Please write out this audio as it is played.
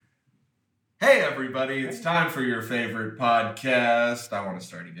everybody. It's time for your favorite podcast. I want to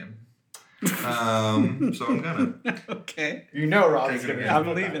start again. So I'm gonna. Okay. You know Rob's gonna. I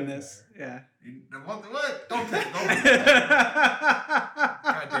believe in this. Yeah. What? Don't. God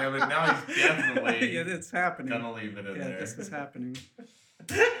damn it! Now he's definitely. Yeah, it's happening. Gonna leave it in there. Yeah, this is happening.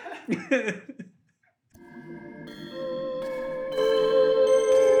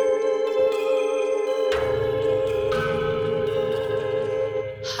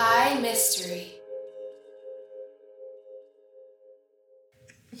 High Mystery.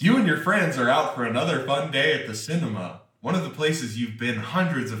 You and your friends are out for another fun day at the cinema, one of the places you've been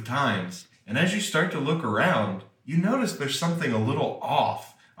hundreds of times. And as you start to look around, you notice there's something a little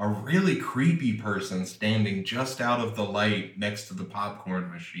off. A really creepy person standing just out of the light next to the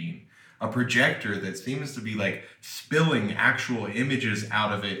popcorn machine. A projector that seems to be like spilling actual images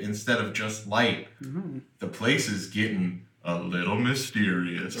out of it instead of just light. Mm-hmm. The place is getting a little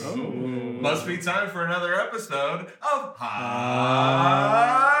mysterious. Oh. Must be time for another episode of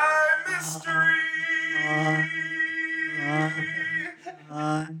High Mystery.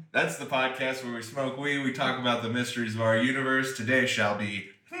 That's the podcast where we smoke weed, we talk about the mysteries of our universe. Today shall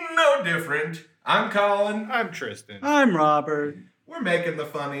be no different. I'm Colin. I'm Tristan. I'm Robert. We're making the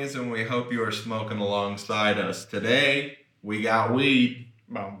funnies, and we hope you are smoking alongside us. Today, we got weed.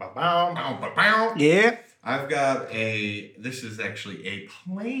 Bow, bow, bow. Bow, bow, bow. Yeah. I've got this is actually a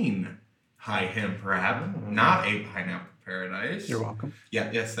plain high hemp wrap, not a pineapple paradise. You're welcome. Yeah,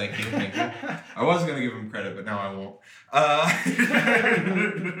 yes, thank you. I was going to give him credit, but now I won't.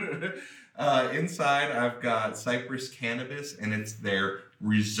 Inside, I've got Cypress Cannabis, and it's their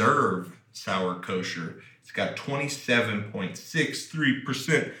Reserve Sour Kosher. It's got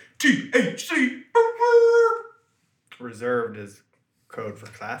 27.63% THC. Reserved is code for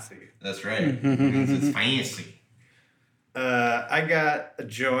classy. That's right. It means it's fancy. I got a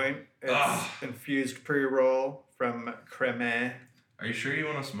joint. It's infused pre-roll from Creme. Are you sure you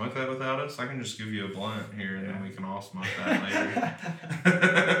want to smoke that without us? I can just give you a blunt here, and then we can all smoke that later.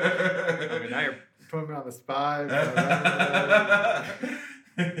 I mean, now you're putting me on the spot.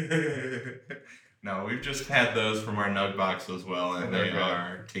 No, we've just had those from our Nug Box as well, and they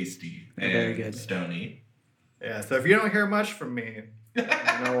are tasty and very good. stony. Yeah, so if you don't hear much from me, you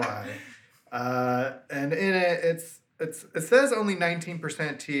know why. And in it, it says only 19%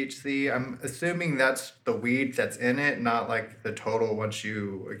 THC. I'm assuming that's the weed that's in it, not like the total once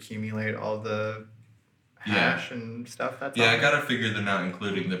you accumulate all the hash and stuff. That's I gotta figure they're not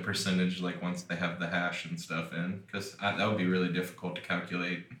including the percentage like once they have the hash and stuff in, because that would be really difficult to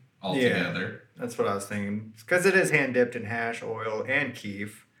calculate altogether. Yeah, that's what I was thinking. Because it is hand dipped in hash, oil, and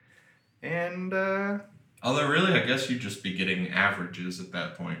keef. And although really, I guess you'd just be getting averages at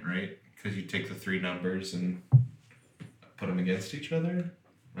that point, right? Because you take the three numbers and put them against each other?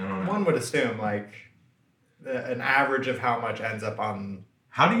 I don't know. One would assume, like, an average of how much ends up on...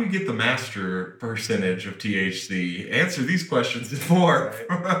 How do you get the master percentage of THC? Answer these questions and more.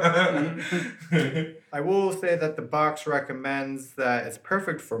 Right. I will say that the box recommends that it's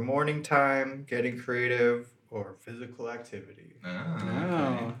perfect for morning time, getting creative, or physical activity.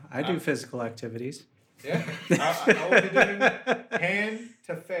 Oh, I do physical activities. Yeah. I will be doing hand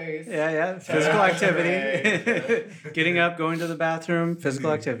to face. Yeah. Physical activity. Getting up, going to the bathroom,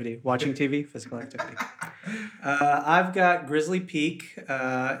 physical activity. Watching TV, physical activity. I've got Grizzly Peak.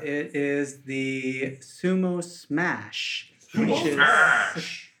 It is the Sumo Smash.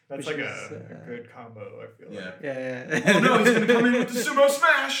 That's like a good combo, I feel like. Yeah. Oh no, he's going to come in with the Sumo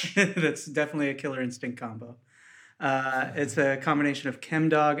Smash! That's definitely a Killer Instinct combo. It's a combination of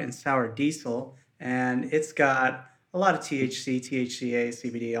ChemDog and Sour Diesel. And it's got a lot of THC, THCA,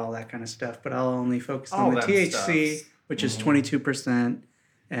 CBD, all that kind of stuff. But I'll only focus on the THC, which is 22%.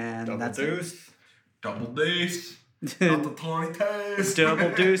 And Double deuce. Double deuce. Not the tiny taste. Double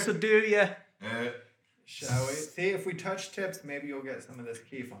deuce will do ya. Shall we? See, if we touch tips, maybe you'll get some of this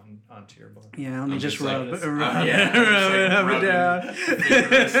keef onto your blunt. Yeah, let me just rub it down.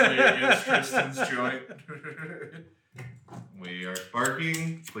 Vigorously against Tristan's joint. We are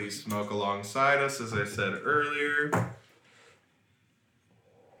sparking. Please smoke alongside us, as I said earlier.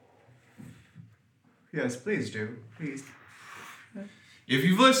 Yes, please do. Please. If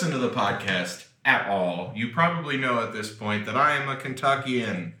you've listened to the podcast at all, you probably know at this point that I am a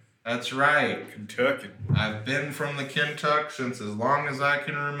Kentuckian. That's right. Kentucky. I've been from the Kentuck since as long as I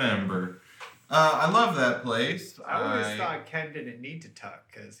can remember. I love that place. I always thought Ken didn't need to tuck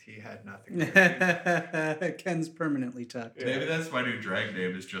because he had nothing to do. Ken's permanently tucked. Yeah. Maybe that's my new drag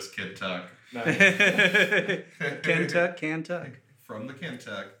name is just Kentuck. Nice. Kentuck. From the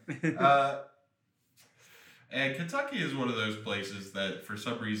Kentuck. And Kentucky is one of those places that, for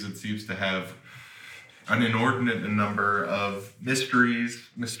some reason, seems to have an inordinate number of mysteries,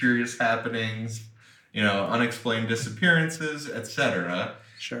 mysterious happenings, unexplained disappearances, etc.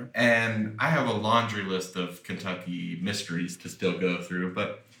 Sure. And I have a laundry list of Kentucky mysteries to still go through,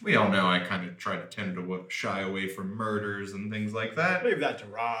 but we all know I kind of tend to shy away from murders and things like that. Leave that to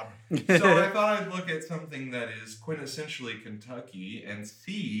Rob. So I thought I'd look at something that is quintessentially Kentucky and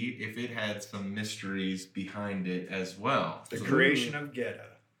see if it had some mysteries behind it as well. The creation of Geta.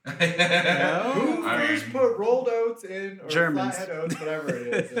 No? Who first put rolled oats in, or Germans. flathead oats, whatever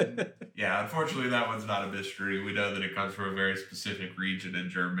it is. And Yeah, unfortunately, that one's not a mystery. We know that it comes from a very specific region in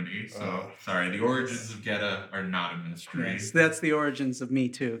Germany. So, sorry, the origins of Geta are not a mystery. Yes, that's the origins of Me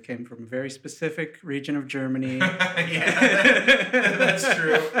Too. It came from a very specific region of Germany. Yeah, that's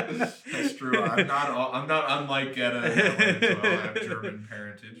true. That's true. I'm not unlike Geta as well. I have German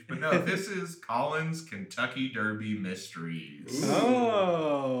parentage. But no, this is Colin's Kentucky Derby Mysteries.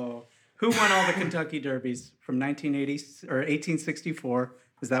 Oh. Who won all the Kentucky Derbies from 1980 or 1864?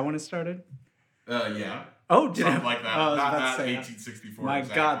 Is that when it started? Yeah. Oh, did Something it? like that. Oh, I was not about to say, 1864. my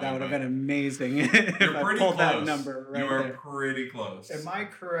exactly, God, that would have been amazing if You're I pretty pulled close. that number right you are there. pretty close. am I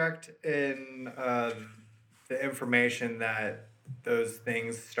correct in the information that those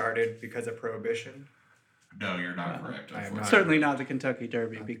things started because of Prohibition? No, you're not correct. I am Unfortunately. not. Certainly not the Kentucky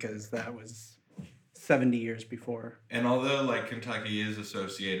Derby because that was 70 years before. And although Kentucky is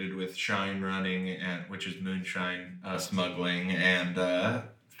associated with shine running, and which is moonshine smuggling and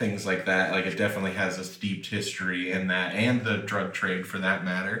things like that, it definitely has a steeped history in that, and the drug trade for that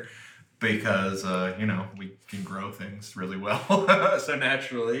matter, because we can grow things really well, so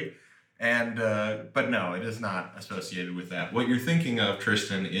naturally. And but no, it is not associated with that. What you're thinking of,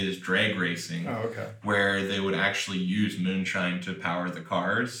 Tristan, is drag racing. Oh, okay. Where they would actually use moonshine to power the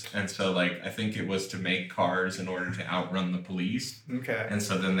cars. And so, I think it was to make cars in order to outrun the police. Okay. And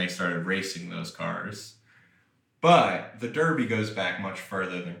so then they started racing those cars. But the Derby goes back much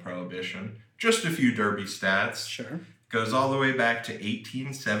further than Prohibition. Just a few Derby stats. Sure. Goes all the way back to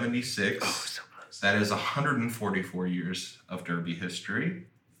 1876. Oh, so close. That is 144 years of Derby history.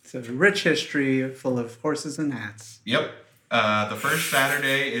 It's a rich history full of horses and hats. Yep. The first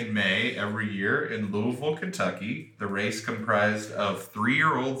Saturday in May every year in Louisville, Kentucky. The race comprised of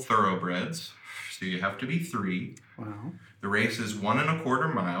 3-year-old thoroughbreds. So you have to be 3. Wow. The race is 1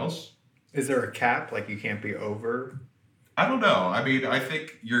 1/4 miles. Is there a cap? You can't be over? I don't know. I mean, I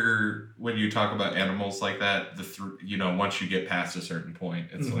think when you talk about animals like that, once you get past a certain point,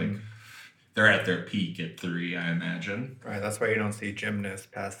 it's they're at their peak at 3, I imagine. Right. That's why you don't see gymnasts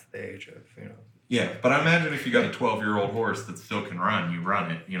past the age of, Yeah, but I imagine if you got a 12-year-old horse that still can run, you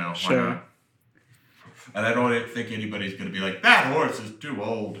run it, why Sure. not? And I don't think anybody's going to be like, that horse is too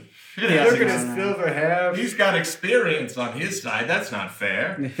old. Yeah, Look at no, his no. silver hair. He's got experience on his side. That's not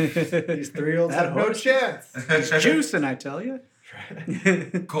fair. These 3-year-olds That have no horse- chance. Juicing, I tell you.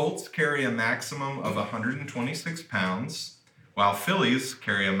 Colts carry a maximum of 126 pounds, while fillies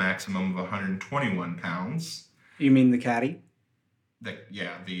carry a maximum of 121 pounds. You mean the caddy? Or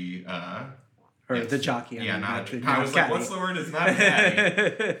Or the jockey? Yeah, not I was like, what's the word? It's not a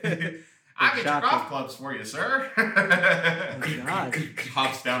caddy. I get your jockey. golf clubs for you, sir. God.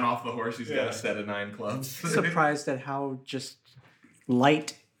 Hops down off the horse. He's got a set of 9 clubs. Surprised at how just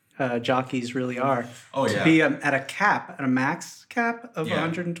light jockeys really are. Oh, To yeah. be at a max cap of Yeah.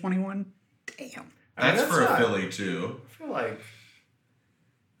 121? Damn. I mean, That's for a not- filly, too. I feel like,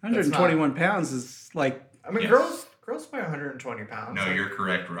 121 pounds is like, Yes. girls weigh 120 pounds. No, you're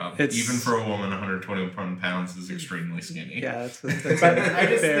correct, Rob. It's- Even for a woman, 121 pounds is extremely skinny. yeah, that's But I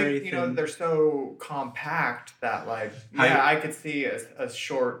just very think, thin. they're so compact that, I could see a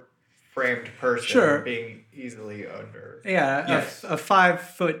short-framed person Sure. being easily under. Yeah, Yes. a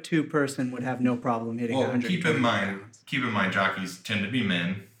 5'2" person would have no problem hitting Well, 120 keep in mind, jockeys tend to be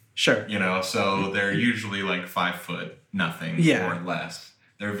men, Sure. so they're usually 5 foot nothing Yeah. or less.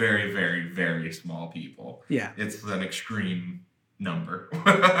 They're very, very, very small people. Yeah. It's an extreme number.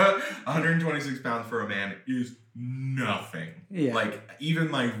 126 pounds for a man is nothing. Yeah.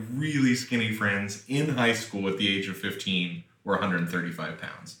 Even my really skinny friends in high school at the age of 15 were 135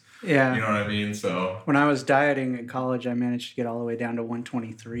 pounds. Yeah. You know what I mean? So, When I was dieting in college, I managed to get all the way down to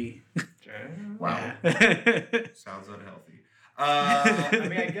 123. wow. Yeah. Sounds unhealthy. I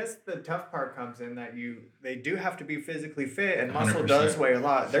mean, I guess the tough part comes in that they do have to be physically fit, and muscle 100%. does weigh a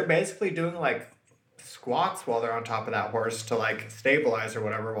lot. They're basically doing squats while they're on top of that horse to stabilize or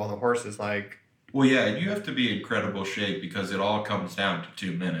whatever, while the horse is Well, yeah, and you have to be in incredible shape because it all comes down to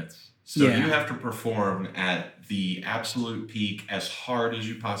 2 minutes. So Yeah. you have to perform at the absolute peak as hard as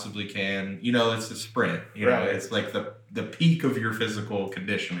you possibly can. You know, it's a sprint. You know, Right. it's like the peak of your physical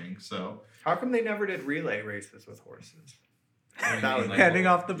conditioning. So How come they never did relay races with horses? That would- Handing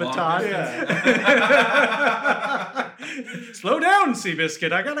off the long baton. distance? Slow down,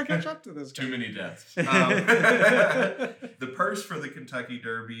 Seabiscuit. I gotta catch up to this guy. Too many deaths. The purse for the Kentucky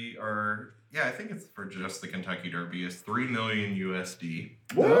Derby I think it's for just the Kentucky Derby is $3 million USD.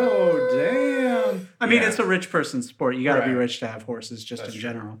 Oh, damn. I mean, Yeah. it's a rich person's sport. You gotta be Right. rich to have horses just That's in true.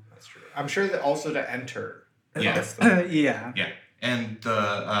 general. That's true. I'm sure that also to enter. Yeah. That's the- Yeah. Yeah, and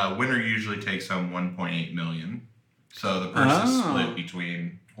the winner usually takes home 1.8 million. So the purse is Oh. split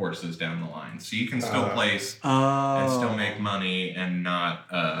between horses down the line. So you can still place Oh. and still make money and not,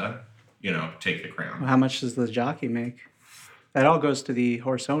 take the crown. Well, how much does the jockey make? That all goes to the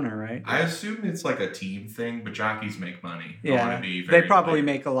horse owner, right? I assume it's like a team thing, but jockeys make money. I Yeah. wanna be They very probably clear.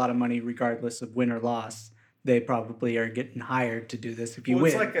 make a lot of money regardless of win or loss. They probably are getting hired to do this. If you Well,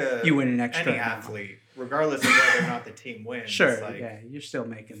 it's win, like a- you win an extra any amount. athlete, regardless of whether or not the team wins. Sure, it's like, yeah, you're still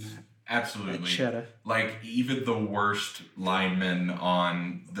making that Absolutely. cheddar. Like even the worst lineman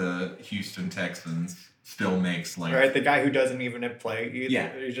on the Houston Texans still makes like Right, the guy who doesn't even play either. Yeah.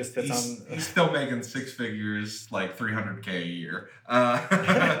 He just sits on. he's still making six figures, like $300K a year.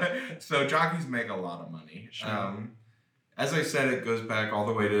 So jockeys make a lot of money. Sure. As I said, it goes back all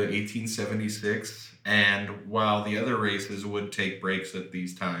the way to 1876, and while the other races would take breaks at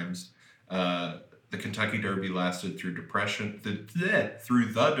these times, the Kentucky Derby lasted through the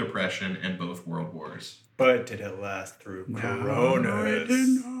Depression and both World Wars. But did it last through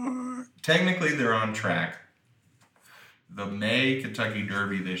Coronas? Technically, they're on track. The May Kentucky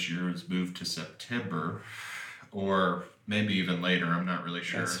Derby this year was moved to September, or maybe even later. I'm not really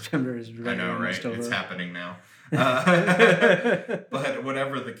sure. September is I know, right? almost over. It's happening now. But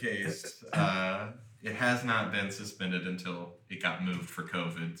whatever the case, it has not been suspended until it got moved for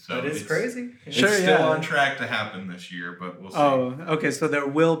COVID. So That is crazy. It's Sure, still yeah. on track to happen this year, but we'll see. Oh, okay. So there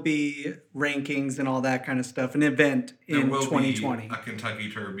will be rankings and all that kind of stuff. An event There in will 2020. be a Kentucky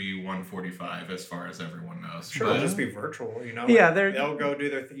Derby 145, as far as everyone knows. Sure, But- it'll just be virtual, you know? Yeah, they'll go do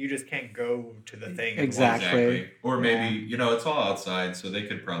their thing. You just can't go to the thing. and Exactly. Or maybe, it's all outside, so they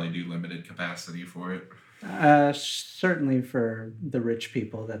could probably do limited capacity for it. Certainly for the rich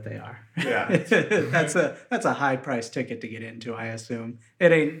people that they are. Yeah. that's a high price ticket to get into. I assume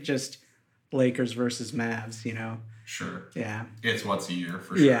it ain't just Lakers versus Mavs. Sure. Yeah. It's once a year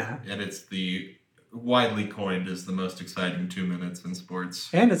for sure. Yeah. And it's the widely coined as the most exciting 2 minutes in sports.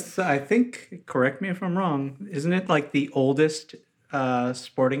 And it's, I think, correct me if I'm wrong, isn't it like the oldest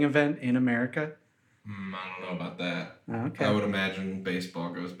sporting event in America? I don't know about that. Okay. I would imagine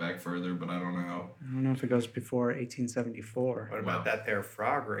baseball goes back further, but I don't know. I don't know if it goes before 1874. What about that there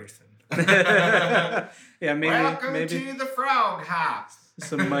frog racing? Yeah, maybe to the Frog House.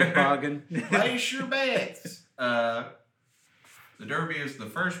 some mud bogging. Place your bets. The Derby is the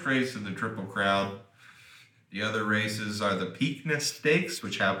first race of the Triple Crown. The other races are the Preakness Stakes,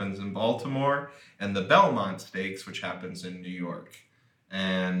 which happens in Baltimore, and the Belmont Stakes, which happens in New York.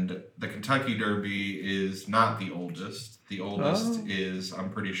 And the Kentucky Derby is not the oldest. The oldest Oh. is, I'm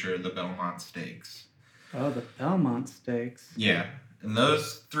pretty sure, the Belmont Stakes. Oh, the Belmont Stakes. Yeah. And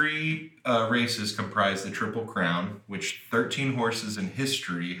those three races comprise the Triple Crown, which 13 horses in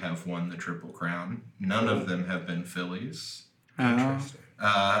history have won the Triple Crown. None of them have been fillies. Oh, Interesting.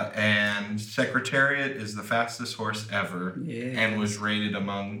 And Secretariat is the fastest horse ever yeah. and was rated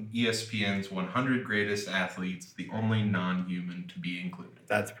among ESPN's 100 greatest athletes, the only non-human to be included.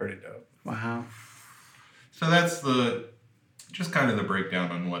 That's pretty dope. Wow. So that's just kind of the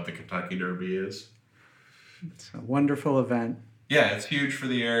breakdown on what the Kentucky Derby is. It's a wonderful event. Yeah, it's huge for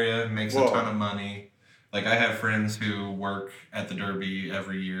the area. It makes Whoa. a ton of money. Like, I have friends who work at the Derby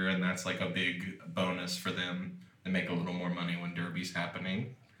every year, and that's like a big bonus for them. They make a little more money when Derby's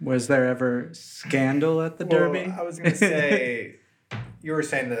happening. Was there ever scandal at the Derby? Well, I was going to say, you were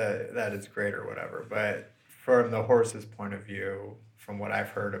saying that it's great or whatever, but from the horse's point of view, from what I've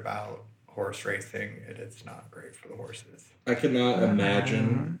heard about horse racing, it's not great for the horses. I cannot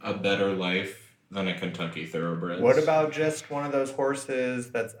imagine a better life than a Kentucky Thoroughbred. What about just one of those horses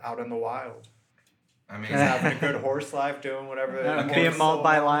that's out in the wild? I mean, He's having a good horse life, doing whatever. the Being horse mauled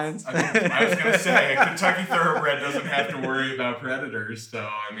by wants. lions. I was going to say, a Kentucky Thoroughbred doesn't have to worry about predators, so,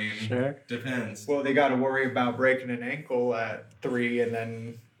 I mean, Sure. depends. Well, they got to worry about breaking an ankle at 3 and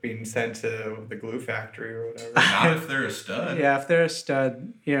then being sent to the glue factory or whatever. Not if they're a stud. Yeah, if they're a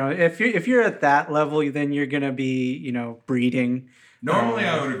stud, if you're at that level, then you're gonna be, breeding Normally,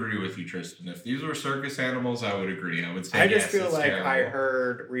 I would agree with you, Tristan. If these were circus animals, I would agree. I would say I just yes, feel it's like terrible. I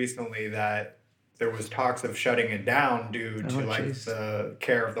heard recently that there was talks of shutting it down due to jeez. the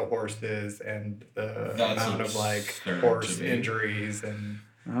care of the horses and the That's amount of absurd horse to me. injuries and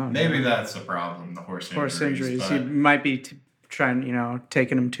Oh, Maybe no. that's the problem, the horse Injuries. but You might be trying,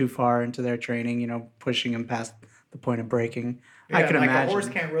 taking them too far into their training, pushing them past the point of breaking. I can like imagine. a horse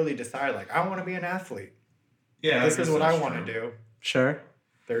can't really decide like I want to be an athlete. yeah, This guess is what I that's want to true. do. Sure.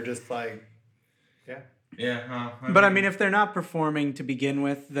 They're just like, yeah. Yeah, But I mean, if they're not performing to begin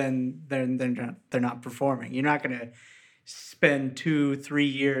with, then they're not performing. You're not going to spend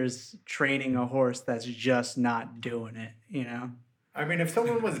 2-3 years training a horse that's just not doing it. I mean, if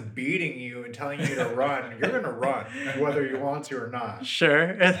someone was beating you and telling you to run, you're gonna run whether you want to or not.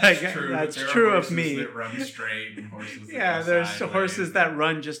 Sure, That's true. That's There are true of horses me. that run straight and horses that Yeah, go there's sideways. horses that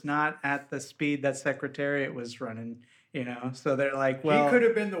run just not at the speed that Secretariat was running. So they're like, well, He could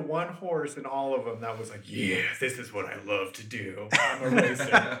have been the one horse in all of them that was like, yeah, this is what I love to do. I'm a racer.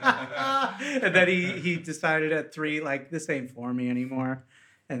 and then he decided at 3, like, this ain't for me anymore,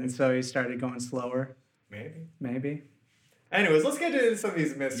 and so he started going slower. Maybe. Anyways, let's get into some of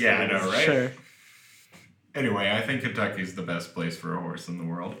these mysteries. Yeah, I know, right? Sure. Anyway, I think Kentucky's the best place for a horse in the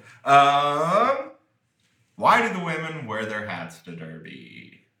world. Why do the women wear their hats to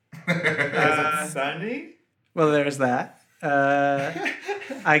Derby? Is it sunny? Well, there's that.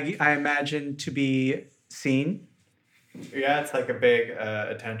 I imagine to be seen. Yeah, it's like a big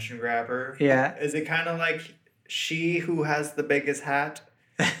attention grabber. Yeah. Is it kind of like she who has the biggest hat?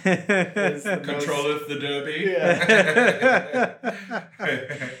 Is the Controlleth the Derby? Yeah.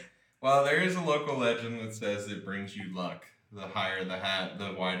 Well, there is a local legend that says it brings you luck. The higher the hat,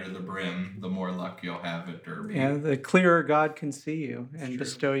 the wider the brim, the more luck you'll have at Derby. Yeah, the clearer God can see you and True.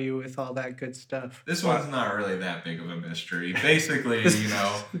 bestow you with all that good stuff. This one's not really that big of a mystery. Basically,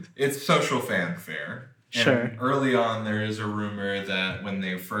 it's social fanfare. And Sure. early on, there is a rumor that when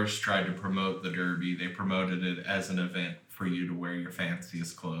they first tried to promote the Derby, they promoted it as an event for you to wear your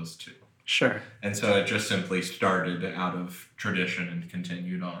fanciest clothes to. Sure. And so it just simply started out of tradition and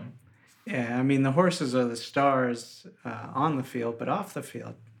continued on. Yeah, I mean, the horses are the stars on the field, but off the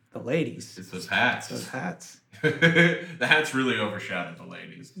field, the ladies. It's those hats. Those hats. The hats really overshadowed the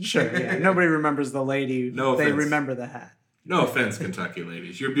ladies. Sure, yeah. Nobody remembers the lady. No They offense. remember the hat. No offense, Kentucky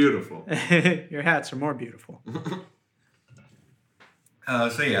ladies. You're beautiful. Your hats are more beautiful.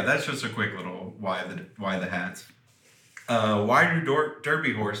 So yeah, that's just a quick little why the hats. Why do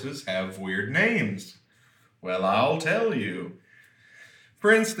Derby horses have weird names? Well, I'll tell you.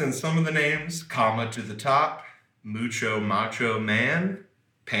 For instance, some of the names: Comma to the Top, Mucho Macho Man,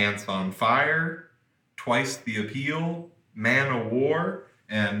 Pants on Fire, Twice the Appeal, Man o' War,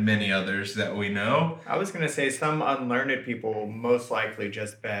 and many others that we know. I was going to say some unlearned people most likely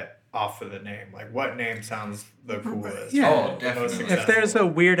just bet off of the name. Like, what name sounds the coolest? Yeah. Oh, Most definitely. If there's a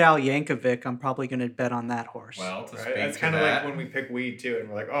Weird Al Yankovic, I'm probably going to bet on that horse. Well, to Right? speak That's to kind of that, like when we pick weed too, and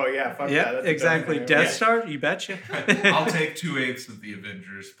we're like, oh yeah, fuck Yep, that. That's a exactly. dope Death name. Star, you betcha. I'll take 2/8 of the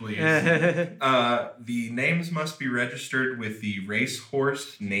Avengers, please. The names must be registered with the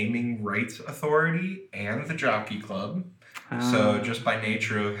Racehorse Naming Rights Authority and the Jockey Club. So just by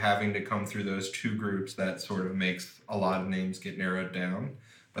nature of having to come through those two groups, that sort of makes a lot of names get narrowed down.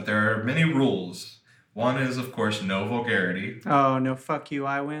 But there are many rules. One is, of course, no vulgarity. Oh, no, fuck you,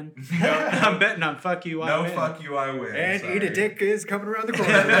 I win. I'm betting on fuck you, I No win. fuck you, I win. And Sorry. eat a dick is coming around the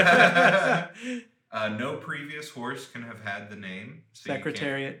corner. No previous horse can have had the name. So you can't-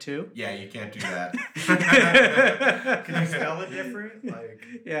 Secretariat, too. Yeah, you can't do that. Can you spell it different? Like,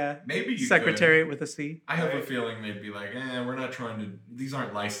 Yeah. Maybe you could. Secretariat with a C. I have a feeling they'd be like, we're not trying to, these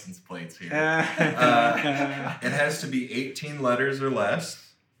aren't license plates here. Uh, It has to be 18 letters or less,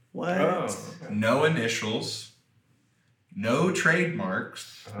 what? oh, no initials, no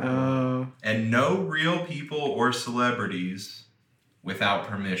trademarks, Oh. and no real people or celebrities without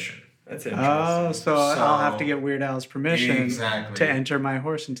permission. that's interesting. Oh, so I'll have to get Weird Al's permission Exactly. to enter my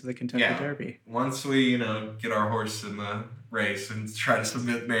horse into the Kentucky Yeah. Derby. Once we, get our horse in the race and try to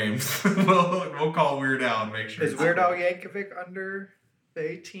submit names, we'll call Weird Al and make sure. Is it's- Weird Al Yankovic under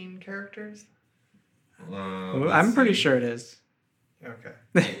the 18 characters? I'm pretty sure it is. Okay.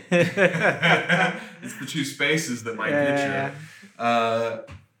 It's the two spaces that might get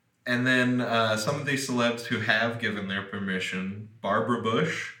you. And then some of these celebs who have given their permission: Barbara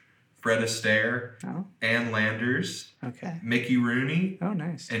Bush, Fred Astaire, Oh, Ann Landers, okay. Mickey Rooney, Oh,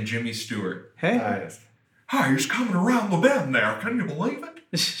 nice. and Jimmy Stewart. Hey. Nice. Hi, he's coming around the bend there. Can you believe it?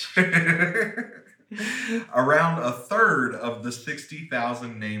 Around a third of the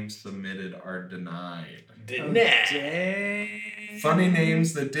 60,000 names submitted are denied. Dang. Funny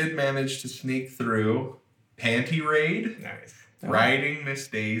names that did manage to sneak through: Panty Raid, Nice. Riding Miss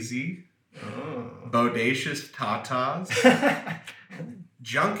Daisy, Bodacious Tatas,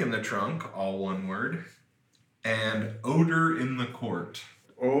 Junk in the Trunk, all one word, and Odor in the Court.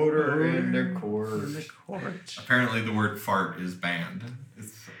 Odor in the court. In the court. Apparently the word fart is banned.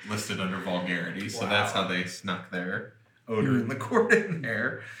 It's listed under vulgarity, so that's Wow. how they snuck their odor in the court in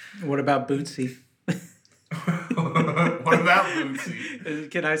there. What about Bootsy? What about Bootsy?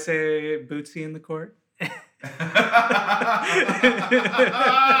 Can I say Bootsy in the court?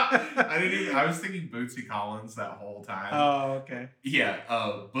 I was thinking Bootsy Collins that whole time. Oh, okay. Yeah,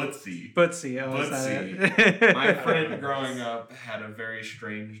 Bootsy. Bootsy. Oh, is that it? My friend growing up had a very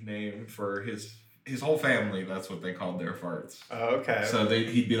strange name for his whole family. That's what they called their farts. Oh, okay. So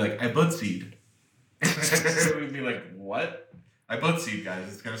he'd be like, I Bootsied. We'd be like, what? I Bootsied,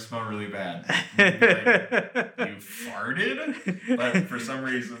 guys. It's going to smell really bad. We'd be like, you farted? But for some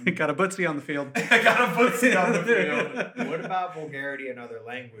reason... Got a Bootsy on the field. I got a Bootsy on the field. What about vulgarity in other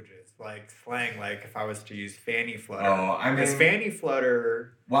languages? Like slang, like if I was to use fanny flutter. Oh, I mean... Is fanny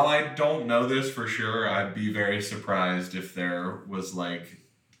flutter... While I don't know this for sure, I'd be very surprised if there was, like,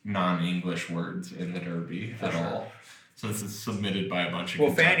 non-English words in the Derby at all. So this is submitted by a bunch of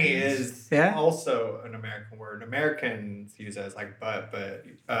Well, fanny Kentuckians. is also an American word. Americans use it as like butt, but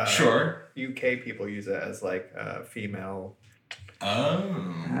Sure. UK people use it as like female.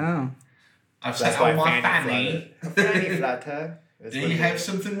 Oh. Oh. I've said, That's why oh, my fanny fanny. flutter. Fanny flutter. is Do what you it have is.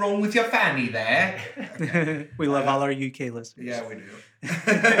 something wrong with your fanny there? We love all our UK listeners. Yeah, we do.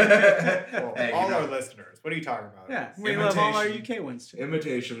 Well, Hey, all you know, our listeners. What are you talking about? Yeah, we love all our Imitation. UK ones too.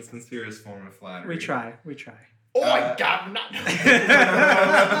 Imitation, sincerest form of flattery. We try. We try. Oh my God! Not.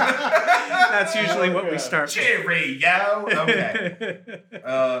 That's usually what we start with. Cheerio! Okay.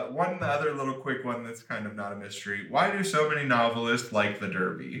 One other little quick one that's kind of not a mystery. Why do so many novelists like the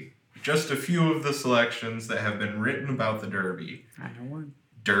Derby? Just a few of the selections that have been written about the Derby. I know one.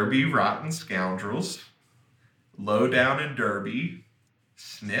 Derby Rotten Scoundrels, Low Down in Derby,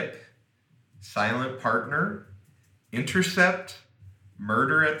 Snip, Silent Partner, Intercept,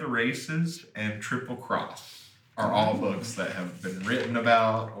 Murder at the Races, and Triple Cross are all books that have been written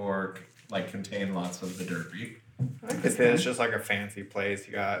about or like contain lots of the Derby. I could say it's just like a fancy place.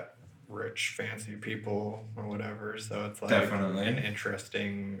 You got rich, fancy people or whatever. So it's like Definitely. an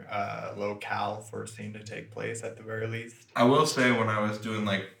interesting locale for a scene to take place at the very least. I will say when I was doing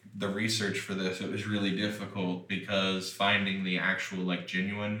like the research for this, it was really difficult because finding the actual like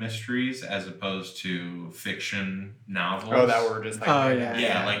genuine mysteries as opposed to fiction novels. Oh, that were just like Oh, yeah.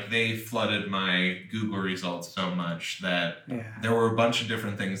 Yeah, like they flooded my Google results so much that Yeah. there were a bunch of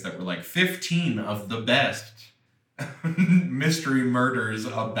different things that were like 15 of the best mystery murders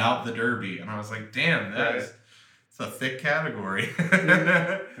about the Derby. And I was like, damn, it's a thick category.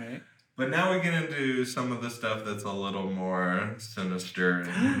 Right. But now we get into some of the stuff that's a little more sinister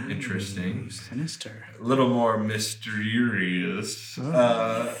and interesting. Sinister. A little more mysterious.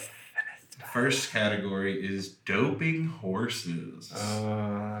 Oh. First category is doping horses.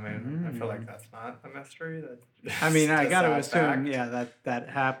 I mean, I feel like that's not a mystery. I mean, I That's got to not assume, fact. yeah, that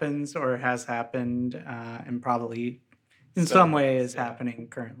happens or has happened, and probably in So, some way is yeah. happening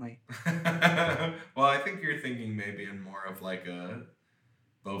currently. Well, I think you're thinking maybe in more of like a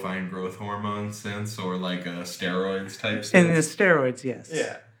bovine growth hormone sense or like a steroids type sense. In the steroids, yes.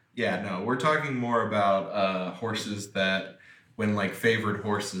 Yeah. Yeah, no, we're talking more about horses that when like favored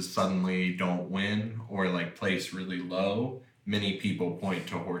horses suddenly don't win or like place really low, many people point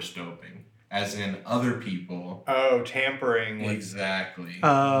to horse doping. As in other people. Oh, tampering. With, Exactly.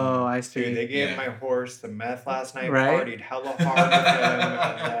 Oh, I see. dude, they gave Yeah. my horse some meth last night, Right. partied hella hard with him,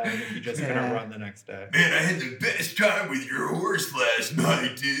 and then he just couldn't Yeah. run the next day. Man, I had the best time with your horse last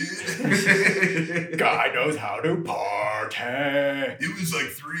night, dude. Guy knows how to party. It was like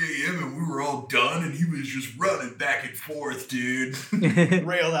 3 a.m. and we were all done and he was just running back and forth, dude.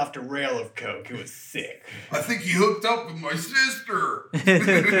 Rail after rail of coke. It was sick. I think he hooked up with my sister.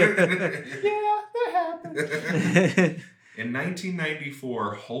 Yeah, that happened. In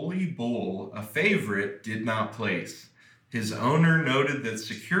 1994, Holy Bull, a favorite, did not place. His owner noted that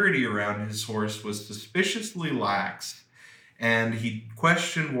security around his horse was suspiciously lax, and he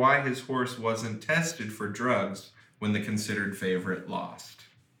questioned why his horse wasn't tested for drugs when the considered favorite lost.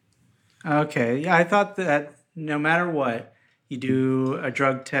 Okay, yeah, I thought that no matter what, you do a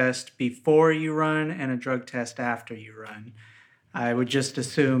drug test before you run and a drug test after you run. I would just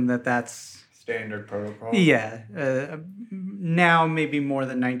assume that that's standard protocol. Yeah. Now maybe more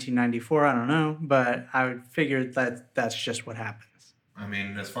than 1994. I don't know, but I would figure that that's just what happens. I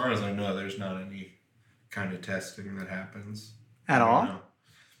mean, as far as I know, there's not any kind of testing that happens. At I don't all? know.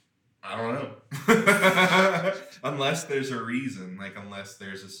 I don't know. Unless there's a reason, like unless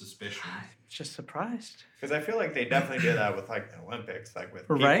there's a suspicion. I'm just surprised. Because I feel like they definitely do that with like the Olympics, like with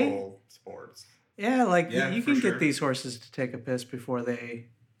Right? people sports. Yeah, like Yeah, you for can sure. get these horses to take a piss before they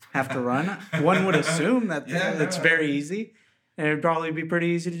have to run. One would assume that Yeah, it's no. very easy, and it'd probably be pretty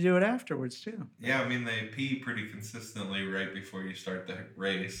easy to do it afterwards too. Yeah, I mean, they pee pretty consistently right before you start the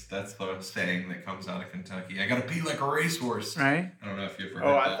race. That's the saying that comes out of Kentucky. I gotta pee like a racehorse. Right? I don't know if you've ever Oh,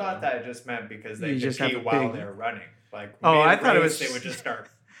 heard I that thought one. that it just meant because they You could just have pee a while big- they're running. Like Oh, I mid-race, thought it was- they would just start.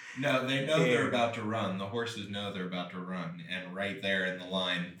 No, they know they're Yeah. about to run. The horses know they're about to run, and right there in the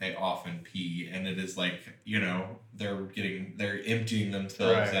line, they often pee, and it is like they're emptying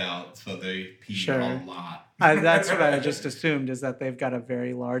themselves Right. out, so they pee Sure. a lot. That's what I just assumed is that they've got a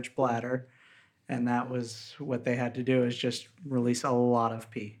very large bladder, and that was what they had to do is just release a lot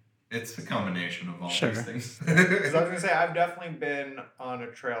of pee. It's a combination of all Sure. these things. Because I was gonna say I've definitely been on a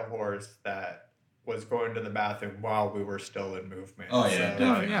trail horse that was going to the bathroom while we were still in movement. Oh, yeah, So, Oh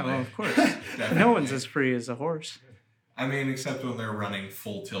definitely. yeah, well of course. Definitely. No one's as free as a horse. I mean, except when they're running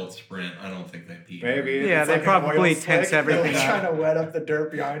full tilt sprint, I don't think they pee. Maybe. Yeah, it's they like an probably oil tense slick. everything They're up. trying to wet up the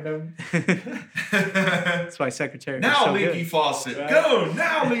dirt behind them. That's why Secretary was Now, so Leaky good. Faucet, Right. go!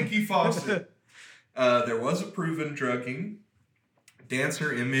 Now, Leaky Faucet. There was a proven drugging.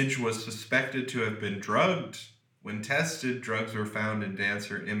 Dancer Image was suspected to have been drugged. When tested, drugs were found in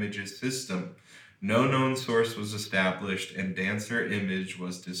Dancer Image's system. No known source was established, and Dancer Image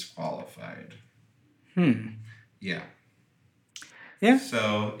was disqualified. Yeah. Yeah.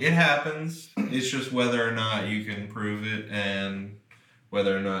 So it happens. It's just whether or not you can prove it, and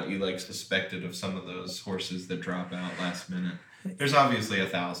whether or not you suspected of some of those horses that drop out last minute. There's obviously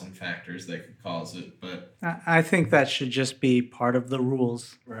 1,000 factors that could cause it, but I think that should just be part of the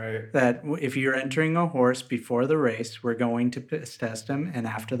rules. Right. That if you're entering a horse before the race, we're going to piss test him, and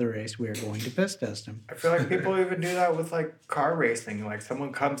after the race, we're going to piss test him. I feel like people even do that with car racing. Like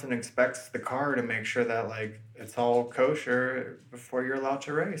someone comes and inspects the car to make sure that it's all kosher before you're allowed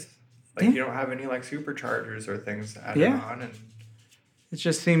to race. Yeah. You don't have any superchargers or things added Yeah. on, and It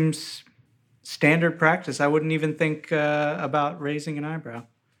just seems standard practice. I wouldn't even think about raising an eyebrow.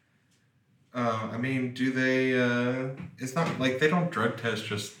 I mean, do they? It's not like they don't drug test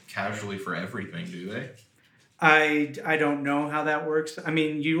just casually for everything, do they? I don't know how that works. I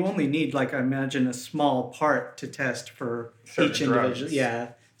mean, you only need I imagine a small part to test for Certain each individual. drugs.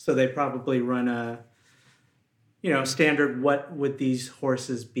 Yeah, so they probably run a standard what would these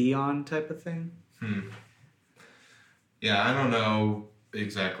horses be on type of thing. Yeah, I don't know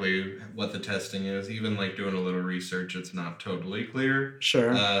exactly what the testing is. Even doing a little research, it's not totally clear.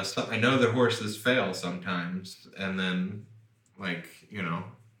 Sure. So I know that horses fail sometimes, and then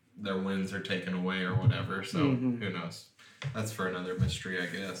their wins are taken away or whatever. So who knows? That's for another mystery, I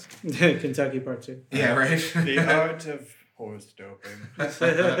guess. Kentucky Part 2. Yeah, right. the art of horse doping.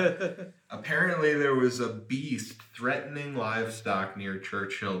 Apparently, there was a beast threatening livestock near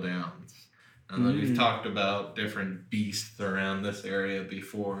Churchill Downs. We've talked about different beasts around this area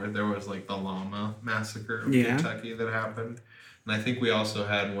before. There was the llama massacre of Yeah. Kentucky that happened. And I think we also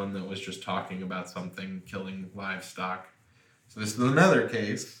had one that was just talking about something killing livestock. So this is another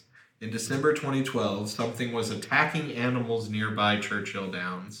case. In December 2012, something was attacking animals nearby Churchill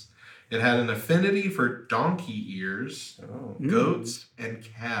Downs. It had an affinity for donkey ears, Oh. goats, and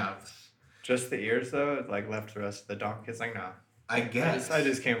calves. Just the ears though? Left the rest of the donkeys? Nah. I guess. I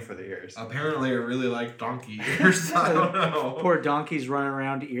just came for the ears. Apparently, I really like donkey ears. I don't know. Poor donkeys running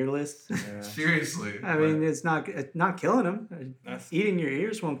around earless. Yeah. Seriously. I mean, it's not killing them. That's Eating your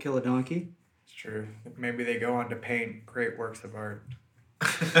ears won't kill a donkey. it's true. Maybe they go on to paint great works of art.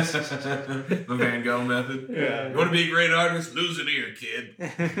 The Van Gogh method. Yeah. You want to be a great artist? Lose an ear, kid.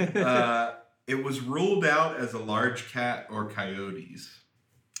 It was ruled out as a large cat or coyotes.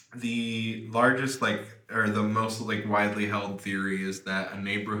 The largest, or the most, widely held theory is that a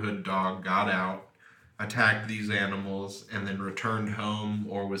neighborhood dog got out, attacked these animals, and then returned home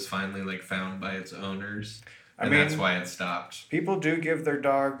or was finally, found by its owners. And that's why it stopped. People do give their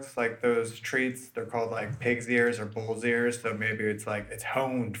dogs those treats. They're called pig's ears or bull's ears. So maybe it's it's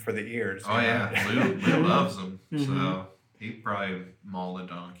honed for the ears. Oh, you know? yeah. Lou loves them. So he'd probably maul a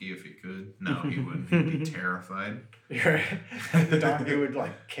donkey if he could. No, he wouldn't. He'd be terrified. You're right. The donkey would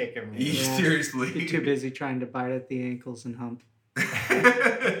kick him. Yeah. Seriously. Be too busy trying to bite at the ankles and hump.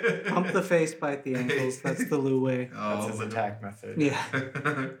 Hump the face, bite the ankles. That's the Lou way. That's his attack method. Yeah.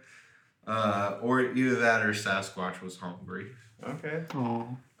 Or either that or Sasquatch was hungry. Okay.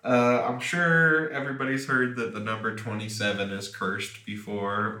 Oh. I'm sure everybody's heard that the number 27 is cursed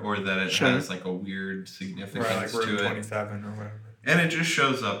before, or that it Sure. has like a weird significance Room to it. 27 or whatever. And it just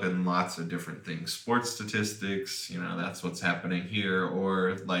shows up in lots of different things. Sports statistics, that's what's happening here.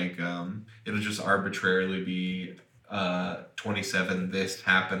 Or like it'll just arbitrarily be 27, this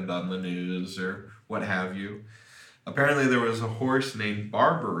happened on the news or what have you. Apparently there was a horse named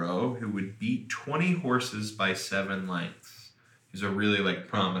Barbaro who would beat 20 horses by 7 lengths. He's a really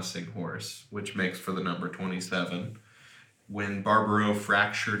promising horse, which makes for the number 27. When Barbaro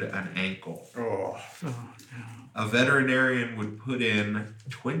fractured an ankle. Oh. Oh, no. A veterinarian would put in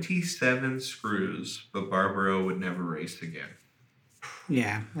 27 screws, but Barbaro would never race again.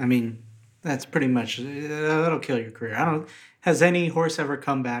 Yeah, I mean, that's pretty much, that'll kill your career. Has any horse ever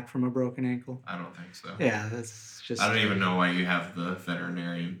come back from a broken ankle? I don't think so. Yeah, that's just... I don't even know why you have the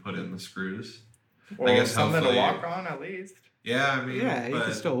veterinarian put in the screws. Well, guess something to hopefully- walk on at least. Yeah, I mean, Yeah, you but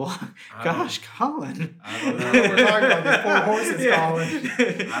can still walk. I don't- Gosh, Colin. I don't know. We're talking about these poor horses,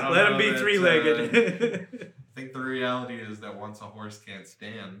 Colin. I don't Let know him be that, three-legged. I think the reality is that once a horse can't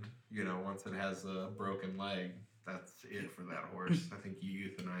stand, once it has a broken leg, that's it for that horse. I think you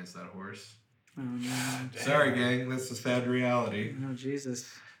euthanize that horse. Oh, no. Sorry, gang, that's a sad reality. Oh,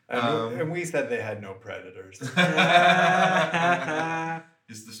 Jesus. And we said they had no predators.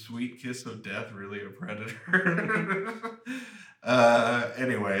 Is the sweet kiss of death really a predator?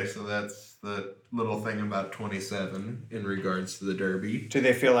 Anyway, so that's the little thing about 27 in regards to the Derby. Do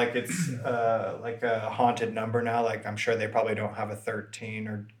they feel like it's like a haunted number now? Like, I'm sure they probably don't have a 13,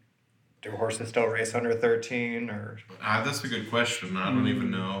 or do horses still race under 13? Or That's a good question. I don't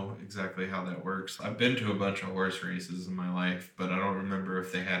even know exactly how that works. I've been to a bunch of horse races in my life, but I don't remember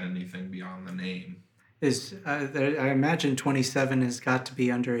if they had anything beyond the name. I imagine 27 has got to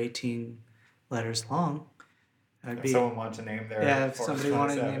be under 18 letters long. if someone wants to name their Yeah, if horse somebody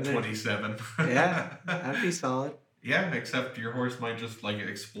wanted to name 27. their- 27. Yeah, that'd be solid. Yeah, except your horse might just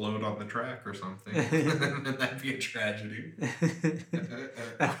explode on the track or something. That'd be a tragedy.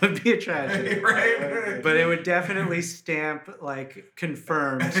 That would be a tragedy. Right? But it would definitely stamp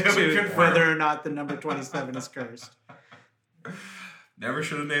confirmed It would to confirm. whether or not the number 27 is cursed. Never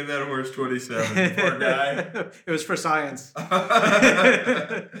should have named that horse 27, poor guy. It was for science.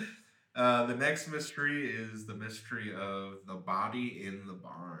 The next mystery is the mystery of the body in the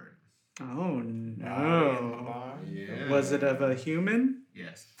barn. Oh In the no. barn. Yeah. Was it of a human?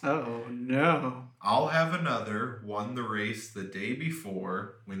 Yes. Oh no. I'll Have Another won the race the day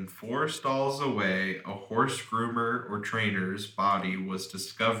before when 4 stalls away, a horse groomer or trainer's body was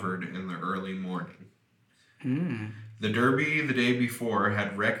discovered in the early morning. Hmm. The Derby the day before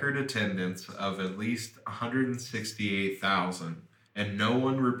had record attendance of at least 168,000, and no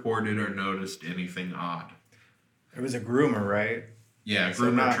one reported or noticed anything odd. It was a groomer, right? Yeah, So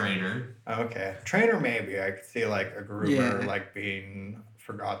groomer not- trainer. Okay. Trainer, maybe. I could see a groomer Yeah. being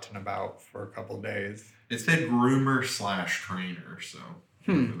forgotten about for a couple days. It said groomer / trainer, so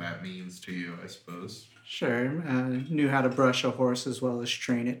whatever that means to you, I suppose. Sure. Knew how to brush a horse as well as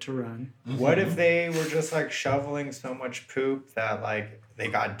train it to run. What if they were just shoveling so much poop that they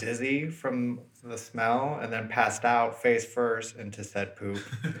got dizzy from the smell and then passed out face first into said poop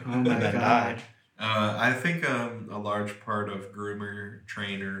Oh and my then god. died? I think a large part of groomer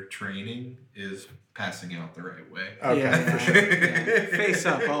trainer training is passing out the right way. Okay, Yeah, for sure. yeah. Face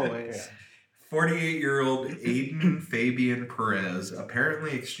up always. Yeah. 48-year-old Aiden Fabian Perez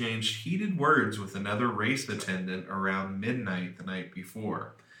apparently exchanged heated words with another race attendant around midnight the night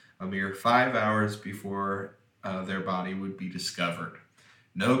before, a mere 5 hours before their body would be discovered.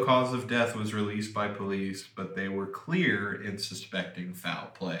 No cause of death was released by police, but they were clear in suspecting foul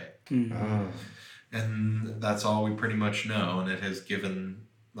play. Oh. And that's all we pretty much know, and it has given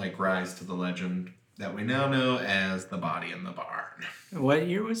rise to the legend that we now know as the body in the barn. What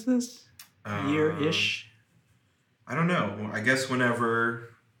year was this? Year-ish? I don't know. I guess whenever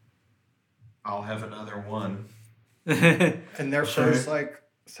I'll have another one. And their Sure. first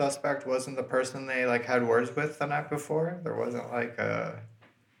suspect wasn't the person they had words with the night before? There wasn't a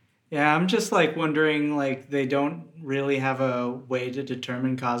Yeah, I'm just wondering, they don't really have a way to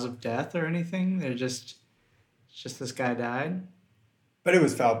determine cause of death or anything. They're just, it's just this guy died. But it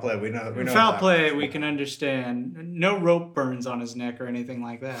was foul play. We know Foul that. play, we can understand. No rope burns on his neck or anything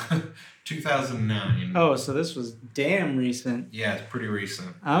like that. 2009. Oh, so this was damn recent. Yeah, it's pretty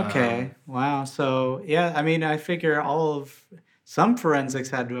recent. Okay, wow. So, yeah, I mean, I figure some forensics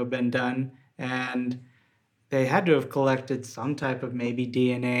had to have been done, and they had to have collected some type of maybe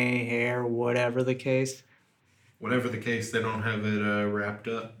DNA, hair, whatever the case. whatever the case, they don't have it wrapped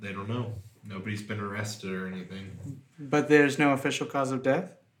up. They don't know. Nobody's been arrested or anything. But there's no official cause of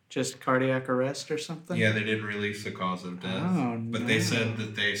death? Just cardiac arrest or something? Yeah, they didn't release the cause of death. Oh, but no. they said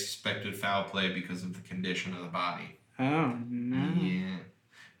that they suspected foul play because of the condition of the body. Oh, no. Yeah.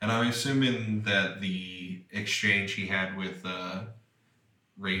 And I'm assuming that the exchange he had with a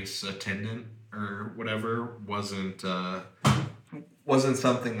race attendant or whatever wasn't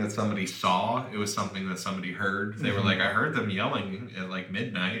something that somebody saw. It was something that somebody heard. They were like, I heard them yelling at like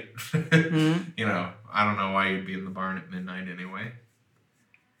midnight. You know, I don't know why you'd be in the barn at midnight anyway.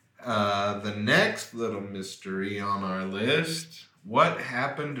 The next little mystery on our list. What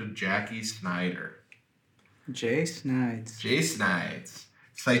happened to Jackie Snyder? Jay Snides. Jay Snides.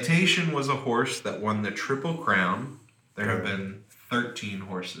 Citation was a horse that won the Triple Crown. There have been 13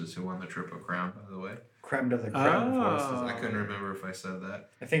 horses who won the Triple Crown, by the way. Creme de la creme Oh. horses. I couldn't remember if I said that.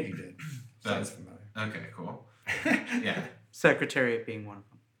 I think you did. Sounds familiar. Okay, cool. Yeah. Secretariat being one of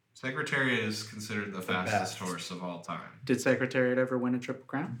them. Secretariat is considered the fastest best. horse of all time. Did Secretariat ever win a Triple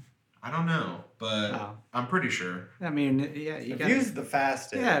Crown? I don't know, but Oh. I'm pretty sure. I mean, yeah, you If got you's the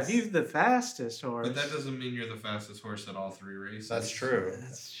fastest. Yeah, if you're the fastest horse. But that doesn't mean you're the fastest horse at all 3 races. That's true.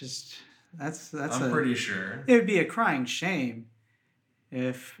 That's just that's I'm pretty sure. It would be a crying shame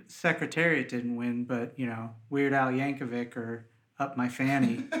if Secretariat didn't win, but you know, Weird Al Yankovic or Up My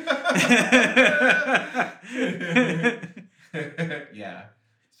Fanny. Yeah.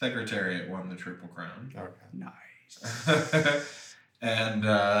 Secretariat won the Triple Crown. Okay. Nice. And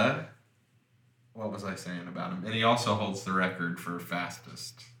what was I saying about him? And he also holds the record for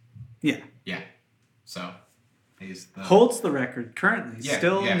fastest. Yeah. Yeah. So he's the Holds the record currently. Yeah,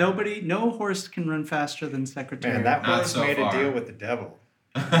 Still, yeah. no horse can run faster than Secretariat. Man, that Not horse so made far. a deal with the devil.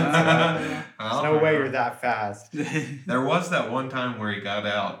 Well, There's no way you're that fast. There was that one time where he got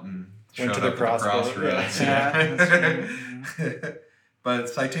out and Went showed to the up at the crossroads, crossroads. yeah. That's But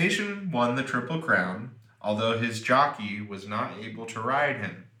Citation won the Triple Crown, although his jockey was not able to ride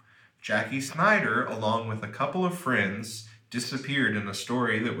him. Jackie Snyder, along with a couple of friends, disappeared in a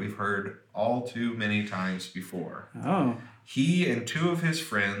story that we've heard all too many times before. Oh. He and 2 of his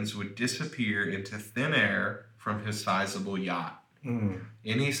friends would disappear into thin air from his sizable yacht. Mm.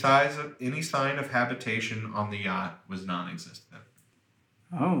 Any sign of habitation on the yacht was non-existent.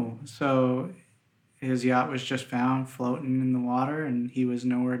 Oh. So his yacht was just found floating in the water and he was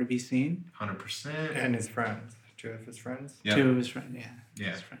nowhere to be seen? 100%. And his friends. 2 of his friends. Yep. 2 of his friends, yeah.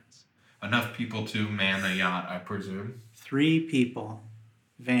 Yeah. His friends. Enough people to man a yacht, I presume. 3 people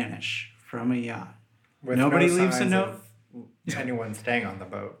vanish from a yacht. With Nobody no leaves a signs note? of anyone staying on the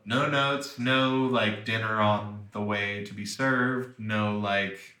boat. No notes, no like dinner on the way to be served, no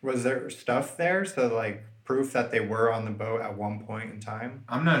like Was there stuff there? So, like, proof that they were on the boat at one point in time?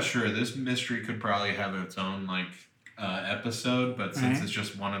 I'm not sure. This mystery could probably have its own like episode, but since Right. it's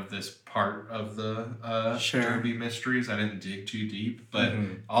just one of this part of the Sure. Derby mysteries, I didn't dig too deep. But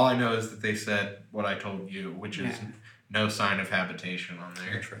Mhm. all I know is that they said what I told you, which is Yeah. no sign of habitation on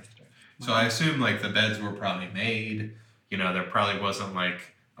there. Interesting. So I assume like the beds were probably made. You know, there probably wasn't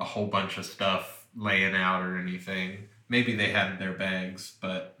like a whole bunch of stuff laying out or anything. Maybe they had their bags,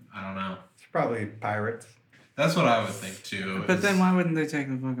 but I don't know. It's probably pirates. That's what I would think too. But is- then why wouldn't they take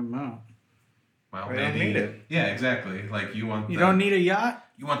the fucking boat? well, We don't maybe need it. Yeah, exactly. Like you want You the, don't need a yacht?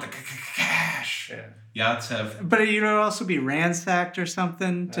 you want the cash. Yeah. Yachts have But you'd also be ransacked or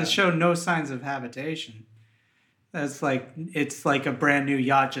something to Yeah. show no signs of habitation. It's like a brand new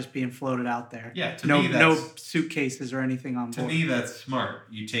yacht just being floated out there. Yeah, to no me, no that's- suitcases or anything on to board. me that's smart.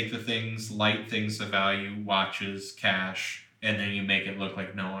 You take the things, light things of value, watches, cash, and then you make it look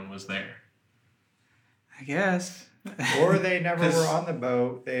like no one was there. I guess. Or they never 'Cause- were on the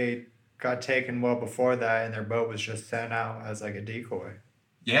boat. They got taken well before that, and their boat was just sent out as like a decoy.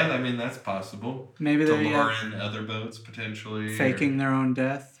 Yeah, I mean that's possible. Maybe To they're lure yeah, in other boats potentially. or- faking their own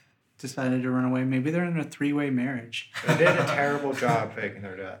death, decided to run away. Maybe they're in a 3-way marriage. They did a terrible job faking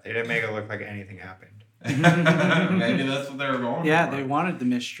their death. They didn't make it look like anything happened. Maybe that's what they were going Yeah, for. they wanted the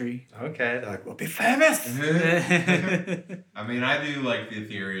mystery. Okay, they're like, we'll be famous. I mean, I do like the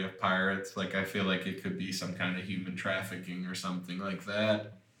theory of pirates. Like, I feel like it could be some kind of human trafficking or something like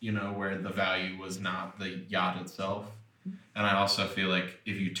that, you know, where the value was not the yacht itself. And I also feel like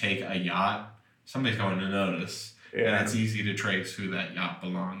if you take a yacht, somebody's going to notice. And Yeah. it's easy to trace who that yacht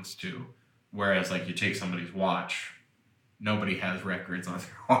belongs to. Whereas, like, you take somebody's watch, nobody has records on their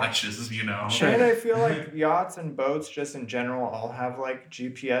watches, you know? Sure. And I feel like yachts and boats just in general all have like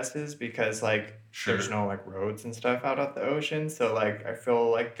GPSs because like Sure. there's no like roads and stuff out at the ocean. So like I feel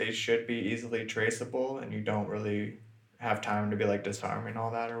like they should be easily traceable and you don't really have time to be like disarming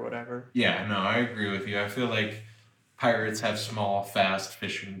all that or whatever. Yeah, no, I agree with you. I feel like pirates have small, fast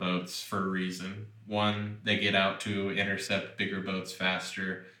fishing boats for a reason. One, they get out to intercept bigger boats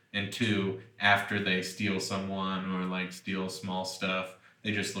faster. And two, after they steal someone or like steal small stuff,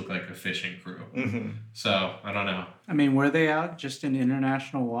 they just look like a fishing crew. Mm-hmm. So, I don't know. I mean, were they out just in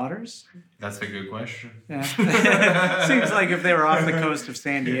international waters? That's a good question. Yeah. Seems like if they were off the coast of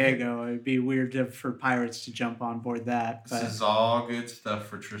San Diego, it'd be weird for pirates to jump on board that. This is all good stuff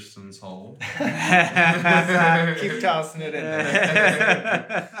for Tristan's hole. Keep tossing it in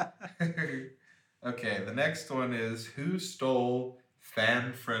there. Okay, the next one is who stole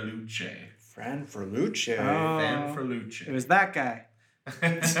Fanfreluche? Fanfreluche. Oh. Fanfreluche. It was that guy.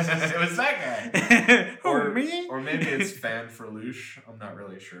 It was that guy. Or me? Or maybe it's Fanfreluche. I'm not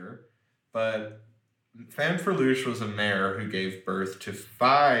really sure. But Fanfreluche was a mare who gave birth to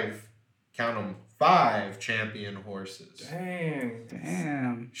 5, count them, 5 champion horses.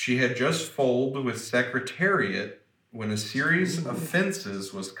 Damn. She had just foaled with Secretariat when a series of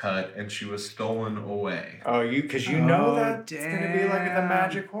fences was cut and she was stolen away. Oh, because you know Oh, that's going to be like the damn.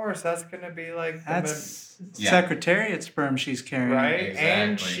 magic horse. That's going to be like the That's Yeah. Secretariat sperm she's carrying. right?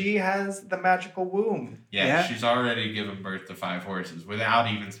 And Exactly. she has the magical womb. Yeah, Yeah. she's already given birth to 5 horses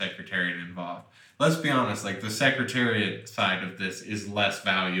without even Secretariat involved. Let's be honest, like the Secretariat side of this is less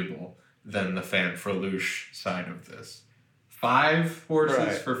valuable than the Fanfreluche side of this. 5 horses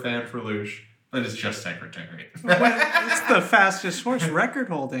Right. for Fanfreluche, but it's just Secretariat. It's the fastest horse record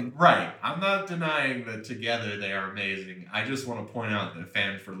holding. Right. I'm not denying that together they are amazing. I just want to point out that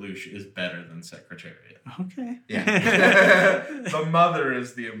Fanfreluche is better than Secretariat. Okay. Yeah. The mother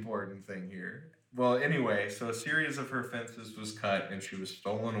is the important thing here. Well, anyway, so a series of her fences was cut and she was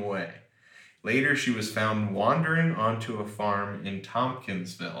stolen away. Later, she was found wandering onto a farm in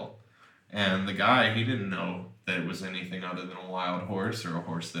Tompkinsville. And the guy, he didn't know that it was anything other than a wild horse or a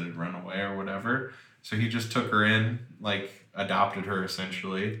horse that had run away or whatever. So he just took her in, like, adopted her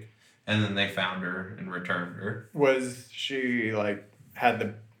essentially. And then they found her and returned her. Was she like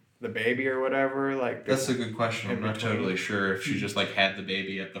had the baby or whatever? Like That's a good question. I'm In not between. totally sure if she just like had the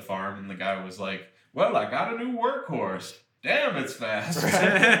baby at the farm and the guy was like, "Well, I got a new workhorse. Damn, it's fast."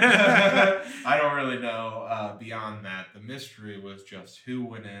 I don't really know. Beyond that, the mystery was just who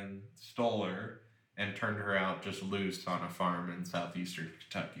went in, stole her, and turned her out just loose on a farm in southeastern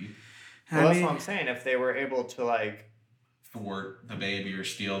Kentucky. Well, I that's mean, what I'm saying. If they were able to like Thwart the baby or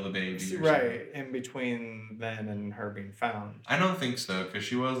steal the baby. Or something. right in between then and her being found. I don't think so because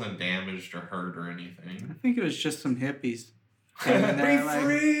she wasn't damaged or hurt or I anything. think it was just some hippies. Came in Be there like,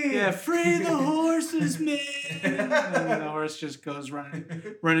 free! yeah, free the horses, man. And then the horse just goes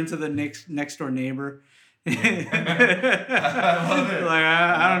running to the next door neighbor. I love it. Like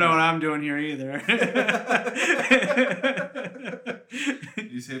I don't know what I'm doing here either.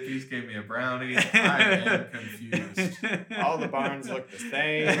 These hippies gave me a brownie. I am confused. All the barns look the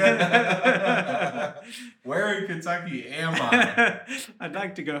same. Where in Kentucky am I? I'd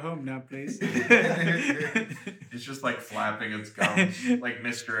like to go home now, please. It's just like flapping its gums, like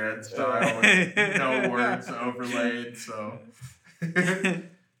Mr. Ed style, with no words overlaid. So,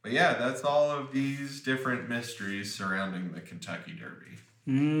 but yeah, that's all of these different mysteries surrounding the Kentucky Derby.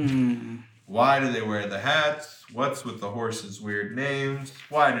 Mm. Why do they wear the hats? What's with the horses' weird names?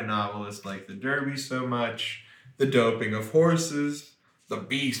 Why do novelists like the Derby so much? The doping of horses, the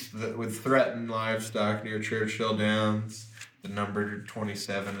beast that would threaten livestock near Churchill Downs. The number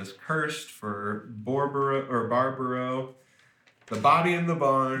 27 is cursed for Barbaro. The body in the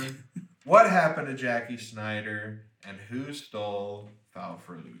barn. What happened to Jackie Snyder? And who stole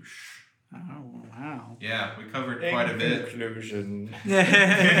Fanfreluche? Oh wow. Yeah, we covered quite a bit. Conclusion.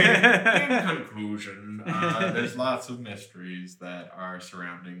 In conclusion, there's lots of mysteries that are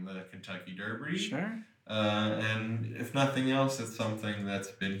surrounding the Kentucky Derby. Sure. And if nothing else, it's something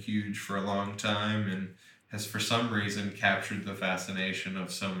that's been huge for a long time and has for some reason captured the fascination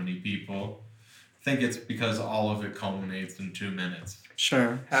of so many people. I think it's because all of it culminates in 2 minutes.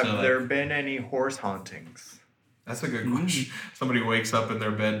 Sure. Have So, like- there been any horse hauntings? That's a good question. Somebody wakes up in their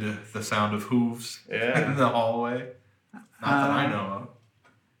bed to the sound of hooves in Yeah. the hallway. Not that I know of.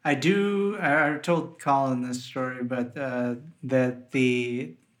 I do. I told Colin this story, but that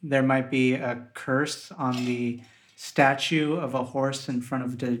there might be a curse on the statue of a horse in front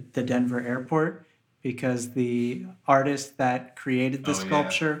of the Denver airport because the artist that created the Oh, yeah.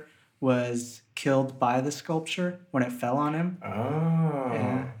 sculpture was killed by the sculpture when it fell on him. Oh.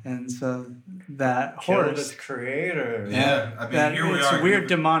 Yeah. And so that Killed horse. its creator. Yeah, I mean, That, here we it's are. a weird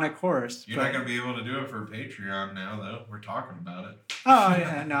demonic horse. You're but- not going to be able to do it for Patreon now, though. We're talking about it. Oh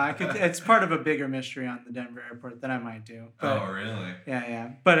yeah, no, I could. It's part of a bigger mystery on the Denver airport that I might do. But, Oh, really?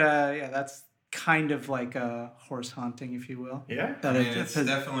 Yeah. But yeah, kind of like a horse haunting, if you will. Yeah. That I mean, it- it's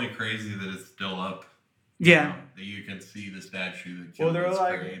definitely crazy that it's still up. Yeah. That you can see the statue that Well, killed they're its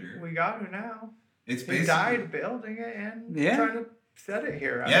like, creator. we got it now. It's He basically died building it and trying to set it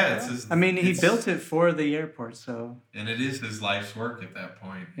here. Yeah, it's his, I mean, he it's- built it for the airport, so. and it is his life's work at that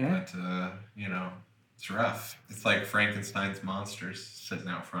point. Yeah. But you know, it's rough. It's like Frankenstein's monsters sitting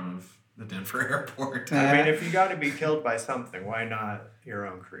out front of the Denver airport. I mean, if you got to be killed by something, why not your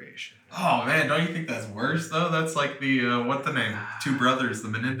own creation? Oh man, don't you think that's worse though? That's like the what the name? Two brothers, the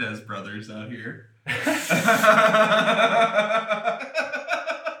Menendez brothers out here.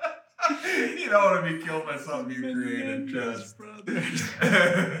 You don't want to be killed by something you created, just.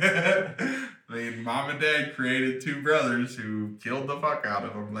 I mean, mom and dad created two brothers who killed the fuck out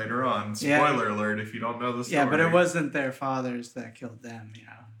of them later on. Spoiler alert if you don't know the story. Yeah, but it wasn't their fathers that killed them, you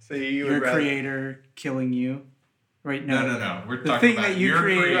know. So you Your would rather, creator killing you. Right? No. We're The talking thing about that you your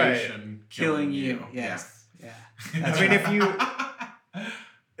create- creation Killing you. Yes. Yeah. I mean,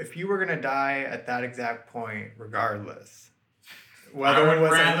 if you were gonna die at that exact point, regardless, whether I it would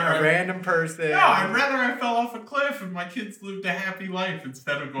was rather- a random person, No, I'd rather I fell off a cliff and my kids lived a happy life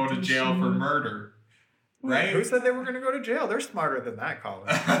instead of going to jail for murder. Right? Who said they were gonna go to jail? They're smarter than that, Colin.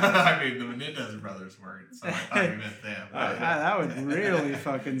 I mean, the Menendez brothers weren't, so I thought you meant them. That would really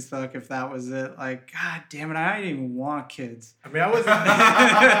fucking suck if that was it. Like, God damn it, I didn't even want kids. I mean, I wasn't. It's I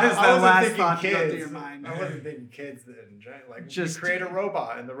that wasn't last thinking thought that goes kids. through your mind. I wasn't thinking kids. Like, Just- just create a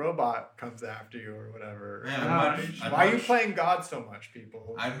robot, and the robot comes after you or whatever. Yeah, Why are you playing God so much,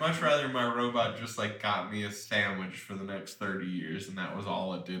 people? I'd much rather my robot just like got me a sandwich for the next 30 years and that was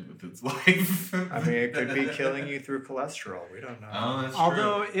all it did with its life. I mean, it could be killing you through cholesterol. We don't know. Oh, that's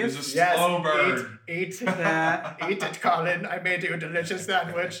Although true. if- It was a Yes, slow burn. eat That- eat it, Colin. I made you a delicious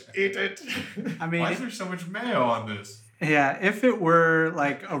sandwich. Eat it. I mean, Why is there so much mayo on this? yeah, if it were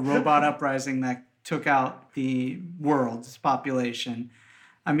like a robot uprising that took out the world's population,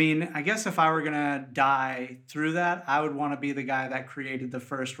 I mean, I guess if I were going to die through that, I would want to be the guy that created the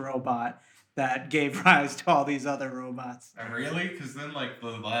first robot that gave rise to all these other robots. Really? Because then, like, the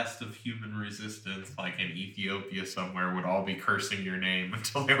last of human resistance, like in Ethiopia somewhere, would all be cursing your name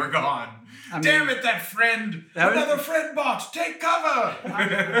until they were gone. I mean, Damn it, that friend! That would- Another friend bot! Take cover! I mean,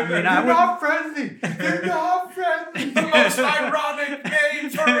 They're I would. not friendly. They're not friendly. The most ironic name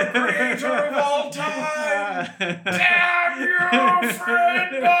for a creator of all time! Damn you,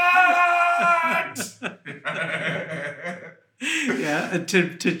 friend bot! Yeah,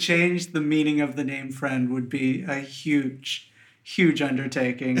 to change the meaning of the name friend would be a huge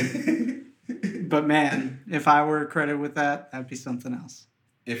undertaking. But man, if I were credited with that, that'd be something else.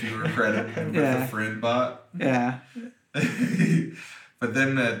 If you were credited with Yeah. the friend bot. Yeah. But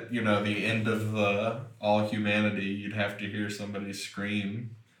then at, you know, the end of all humanity, you'd have to hear somebody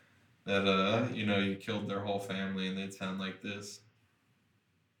scream that, you know, you killed their whole family and they'd sound like this.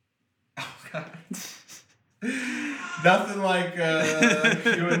 Oh, God. Nothing like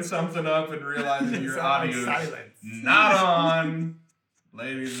queuing something up and realizing your audio is silence. not on.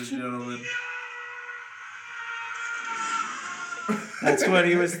 Ladies and gentlemen. That's what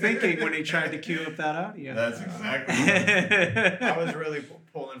he was thinking when he tried to cue up that audio. That's exactly what I was really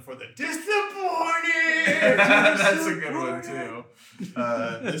pulling for the disappointed. That's a good one too.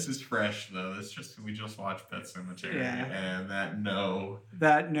 This is fresh though. We just watched Pet Sematary, Yeah. and that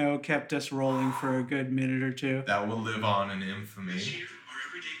That no kept us rolling for a good minute or two. that will live on in infamy.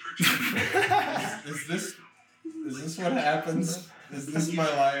 Is this what happens? Is this my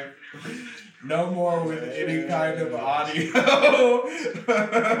life? No more with any kind of audio.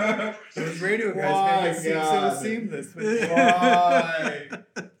 Those radio guys Why, make it seem so God? seamless. Why?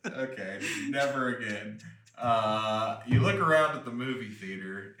 Okay, never again. You look around at the movie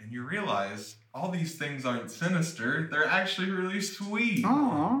theater and you realize all these things aren't sinister. They're actually really sweet.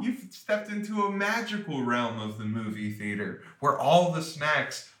 Aw. You've stepped into a magical realm of the movie theater where all the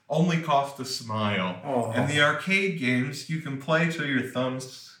snacks only cost a smile. Oh. And the arcade games you can play till your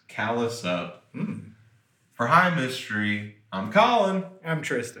thumbs callous up. For High Mystery, I'm Colin. I'm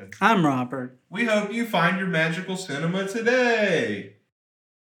Tristan. I'm Robert. We hope you find your magical cinema today.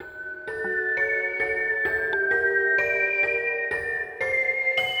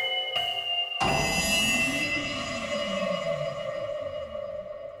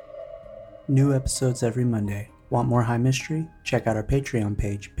 New episodes every Monday. Want more High Mystery? Check out our Patreon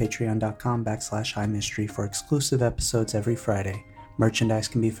page, patreon.com/High Mystery for exclusive episodes every Friday. Merchandise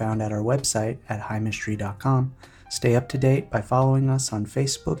can be found at our website at highmystery.com. Stay up to date by following us on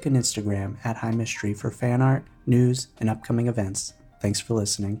Facebook and Instagram at High Mystery for fan art, news, and upcoming events. Thanks for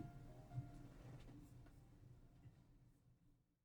listening.